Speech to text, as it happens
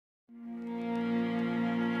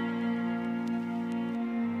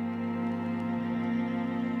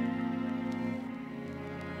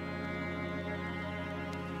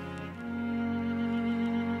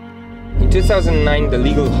2009 the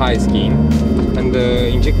legal highs came, and the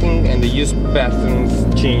injecting and the use patterns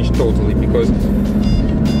changed totally, because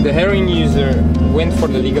the heroin user went for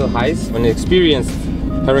the legal highs. An experienced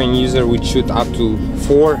heroin user would shoot up to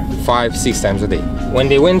 4, 5, 6 times a day. When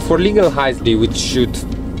they went for legal highs, they would shoot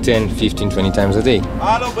 10, 15, 20 times a day.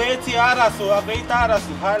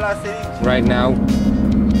 Right now,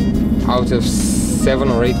 out of 7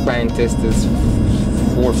 or 8 client testers,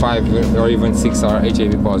 4, 5 or even 6 are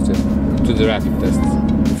HIV positive to the rapid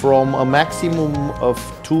tests. From a maximum of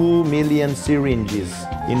 2 million syringes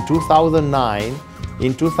in 2009,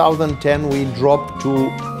 in 2010 we dropped to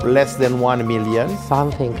less than 1 million.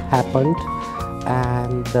 Something happened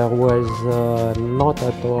and there was not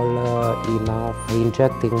at all enough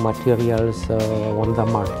injecting materials on the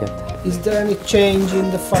market. Is there any change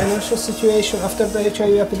in the financial situation after the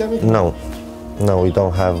HIV epidemic? No. No, we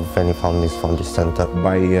don't have any families from this center.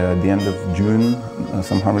 By the end of June,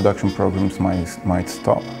 some harm reduction programs might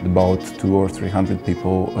stop. About 200 or 300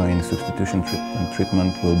 people in substitution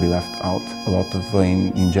treatment will be left out. A lot of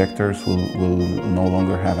injectors will no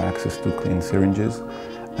longer have access to clean syringes,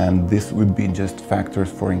 and this would be just factors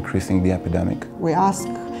for increasing the epidemic. We ask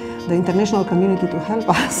the international community to help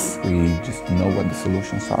us. We just know what the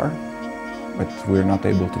solutions are, but we're not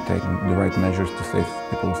able to take the right measures to save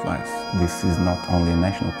people's lives. This is not only a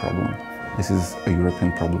national problem, this is a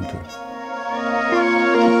European problem too.